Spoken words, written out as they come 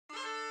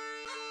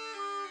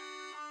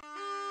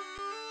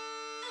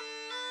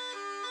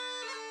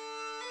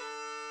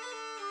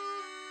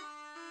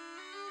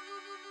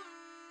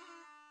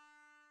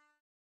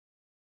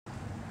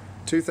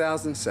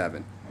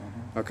2007.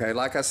 Okay,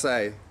 like I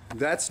say,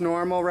 that's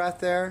normal right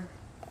there.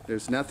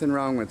 There's nothing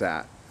wrong with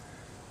that.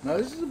 Now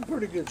this is in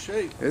pretty good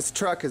shape. This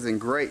truck is in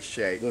great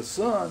shape. The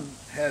sun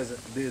hasn't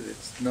did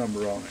its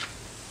number on it.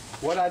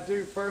 What I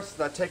do first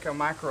is I take a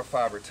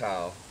microfiber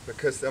towel,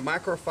 because the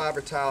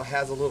microfiber towel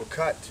has a little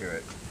cut to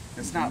it.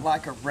 It's not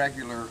like a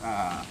regular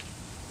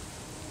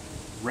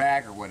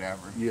rag or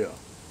whatever. Yeah.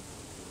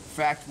 In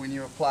fact, when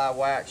you apply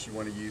wax, you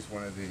want to use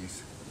one of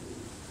these.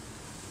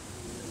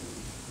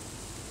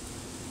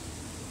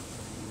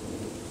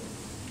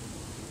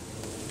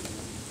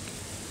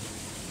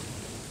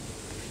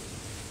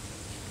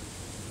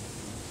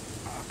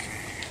 Okay.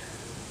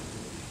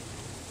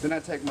 Then I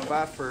take my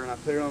buffer and I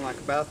put it on like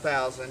about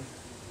 1,000.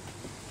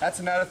 That's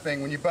another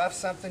thing. When you buff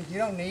something, you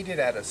don't need it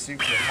at a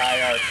super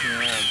high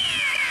RPM.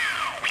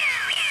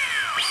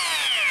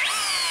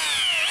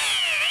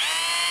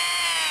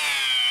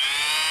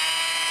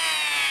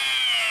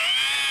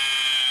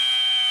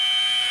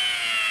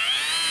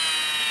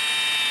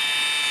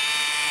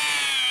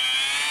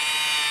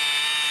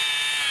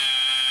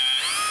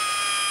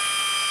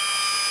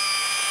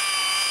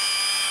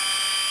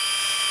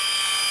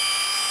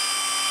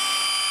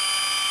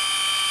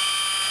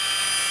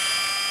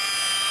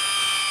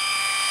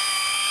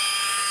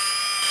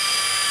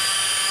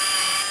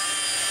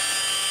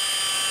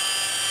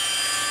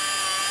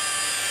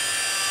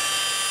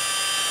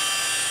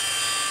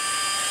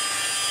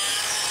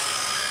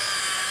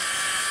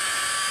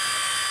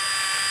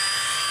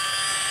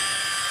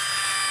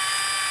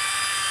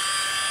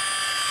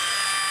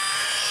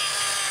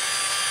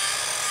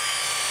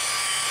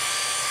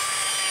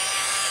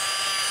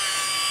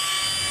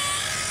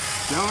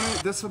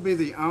 This will be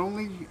the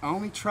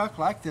only truck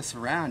like this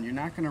around. You're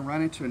not going to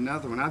run into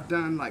another one. I've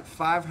done like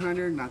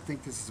 500, and I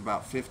think this is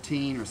about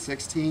 15 or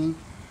 16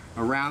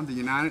 around the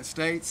United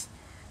States.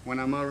 When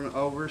I'm on an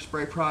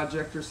overspray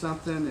project or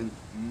something, and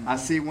I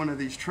see one of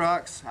these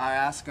trucks, I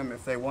ask them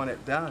if they want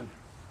it done.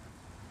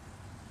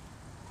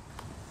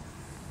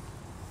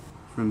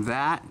 From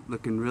that,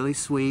 looking really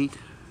sweet,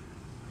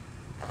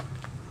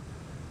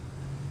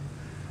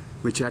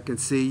 which I can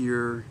see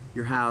your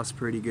house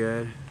pretty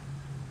good.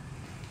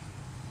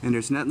 And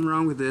there's nothing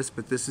wrong with this,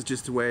 but this is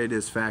just the way it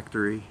is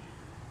factory.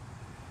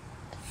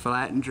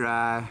 Flat and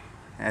dry,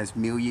 as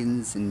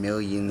millions and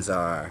millions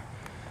are.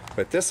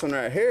 But this one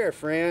right here,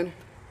 friend,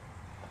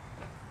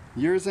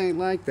 yours ain't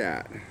like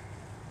that.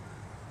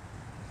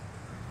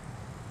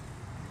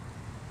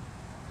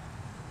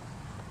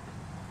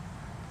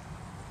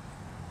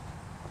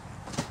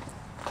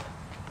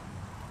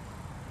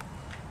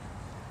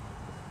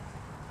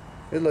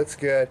 It looks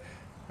good.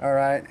 All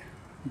right,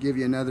 give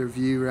you another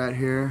view right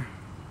here.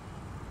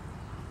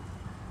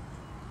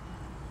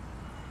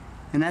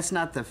 And that's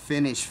not the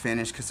finish,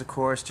 because of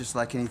course, just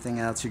like anything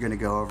else, you're gonna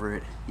go over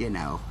it, you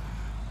know.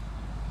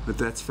 But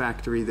that's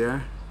factory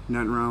there,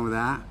 nothing wrong with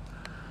that.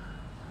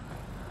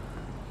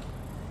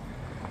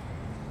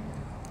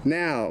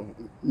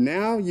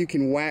 Now you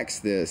can wax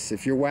this.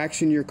 If you're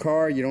waxing your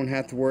car, you don't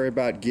have to worry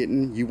about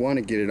you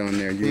wanna get it on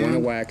there. You wanna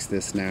wax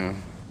this now.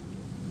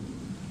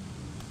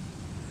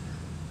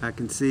 I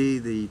can see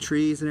the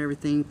trees and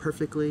everything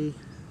perfectly.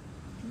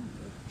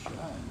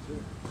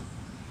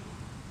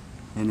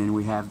 And then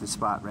we have the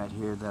spot right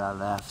here that I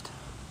left.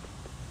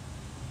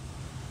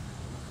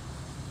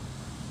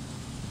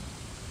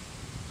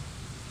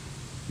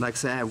 Like I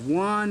said, I have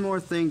one more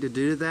thing to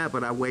do to that,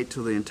 but I wait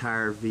till the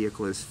entire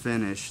vehicle is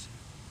finished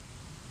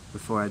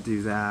before I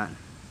do that.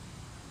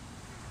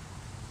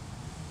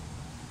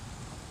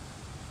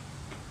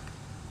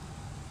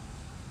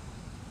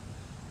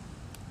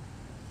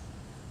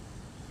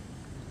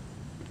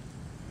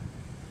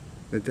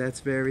 But that's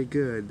very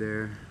good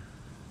there.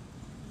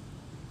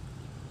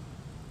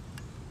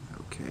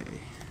 Okay.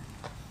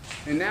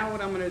 And now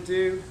what I'm going to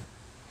do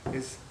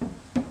is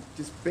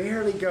just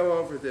barely go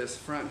over this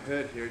front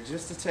hood here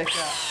just to take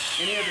out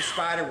any of the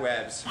spider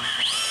webs.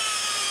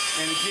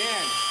 And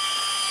again,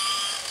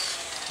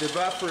 the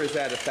buffer is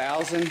at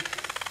 1,000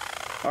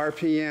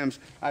 RPMs.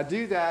 I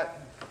do that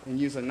and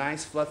use a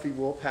nice fluffy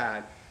wool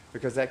pad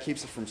because that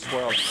keeps it from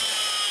swirling.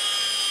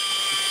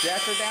 Just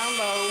jack her down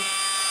low.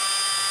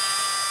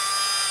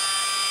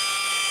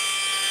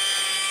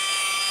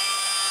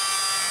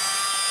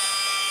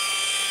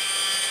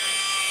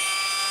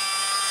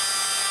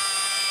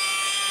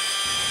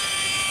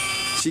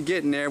 She's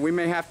getting there. We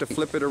may have to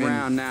flip it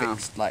around now.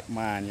 Fixed like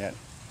mine yet.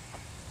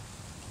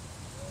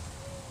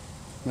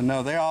 But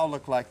no, they all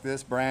look like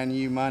this, brand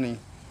new money.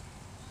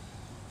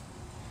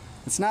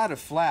 It's not a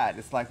flat.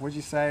 It's like, what'd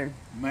you say?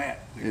 Matte.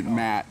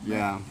 Matte,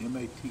 yeah.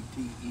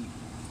 M-A-T-T-E.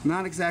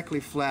 Not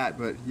exactly flat,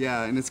 but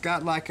yeah, and it's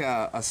got like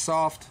a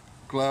soft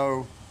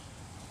glow,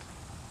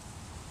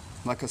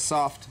 like a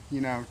soft,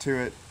 you know, to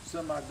it.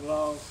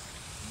 Semi-gloss,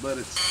 but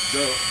it's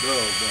dull,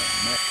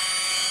 but matte.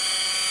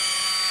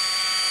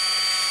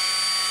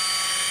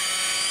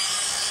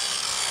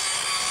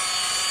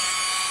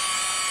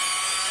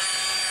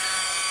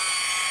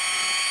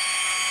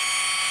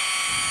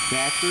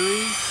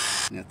 Factory,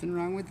 nothing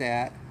wrong with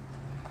that.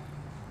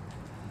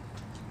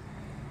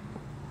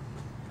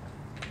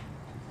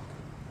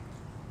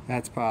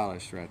 That's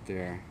polished right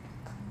there.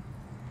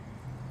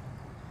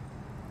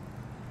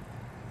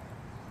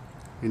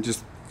 And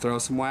just throw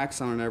some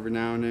wax on it every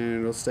now and then,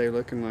 it'll stay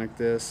looking like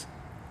this.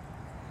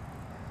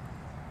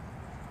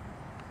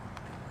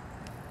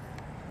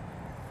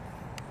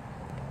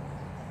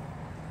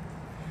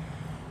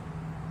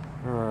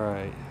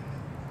 Alright.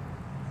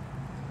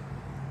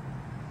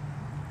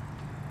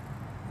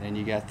 Then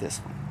you got this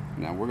one.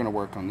 Now we're going to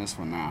work on this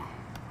one now.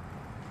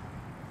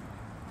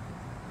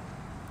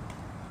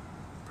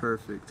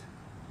 Perfect.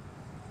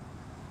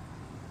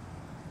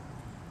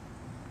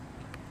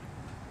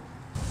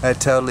 That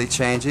totally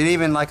changed it.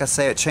 Even like I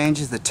say, it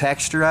changes the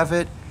texture of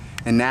it,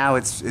 and now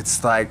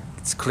it's like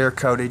it's clear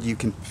coated. You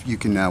can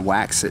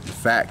wax it. In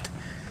fact,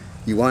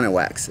 you want to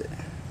wax it.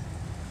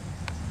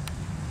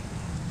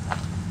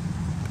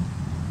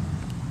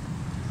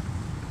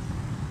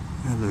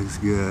 That looks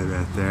good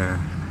right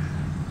there.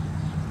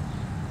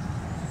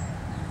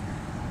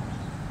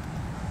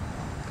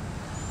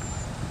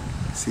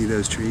 See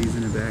those trees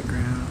in the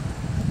background?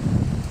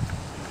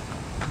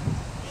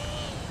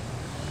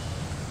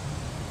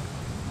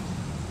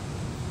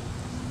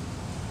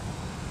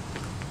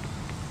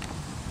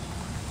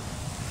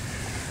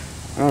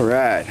 All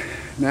right,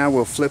 now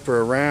we'll flip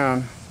her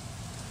around.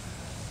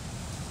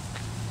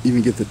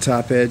 Even get the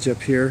top edge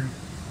up here.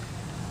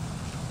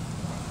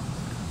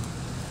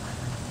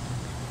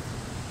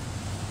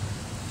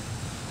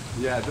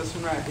 Yeah, this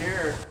one right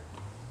here,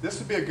 this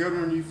would be a good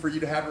one for you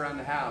to have around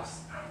the house.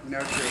 You know,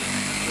 to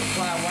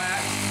apply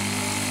wax.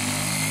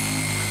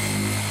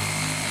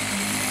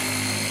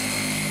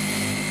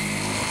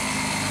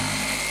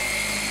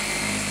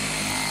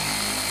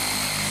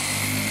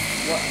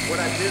 What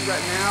I did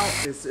right now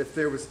is if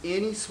there was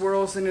any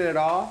swirls in it at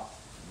all,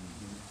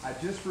 I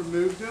just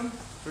removed them,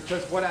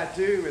 because what I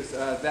do is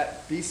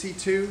that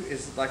BC2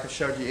 is, like I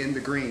showed you, in the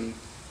green.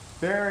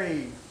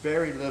 Very,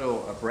 very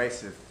little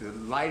abrasive, the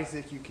lightest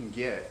that you can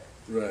get.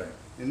 Right.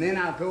 And then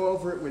I'll go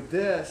over it with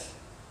this,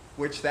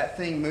 which that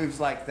thing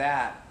moves like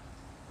that,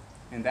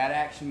 and that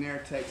action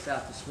there takes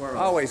out the swirl.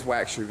 Always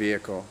wax your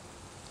vehicle.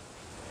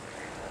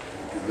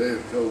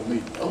 They told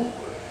me, don't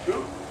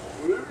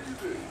whatever you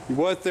do.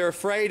 What they're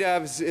afraid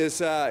of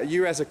is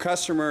you as a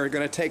customer are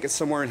going to take it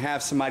somewhere and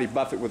have somebody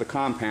buff it with a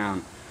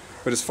compound.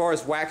 But as far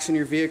as waxing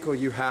your vehicle,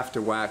 you have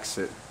to wax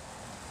it.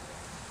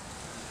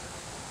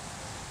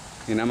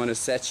 And I'm going to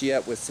set you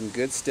up with some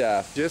good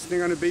stuff. Just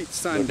going to beat the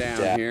sun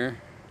down here.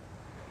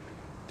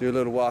 Do a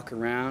little walk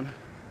around.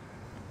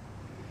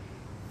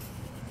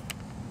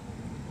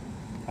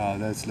 Oh,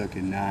 that's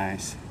looking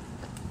nice.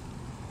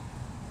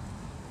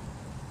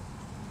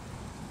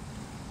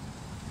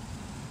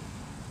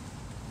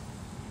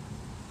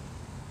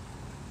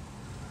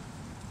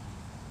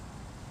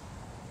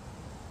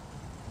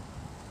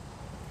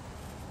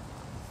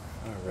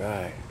 All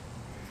right.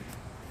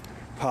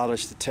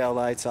 Polish the tail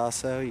lights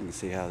also. You can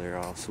see how they're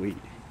all sweet.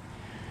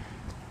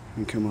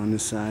 And come on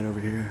this side over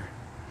here.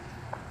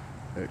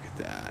 Look at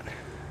that.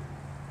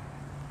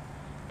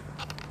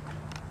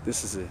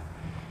 This is a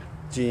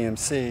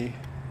GMC.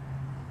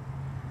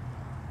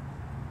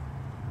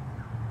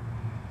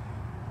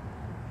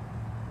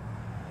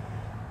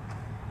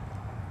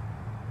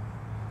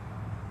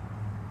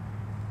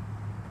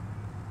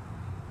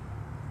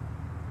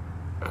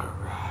 All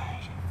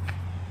right.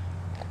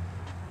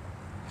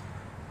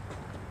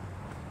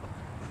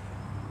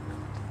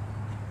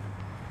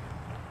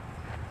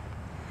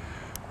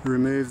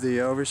 Remove the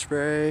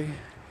overspray.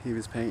 He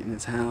was painting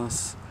his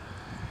house,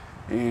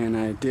 and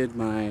I did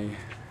my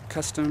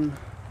custom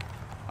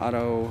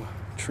auto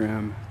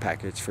trim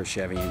package for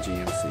Chevy and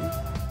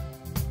GMC.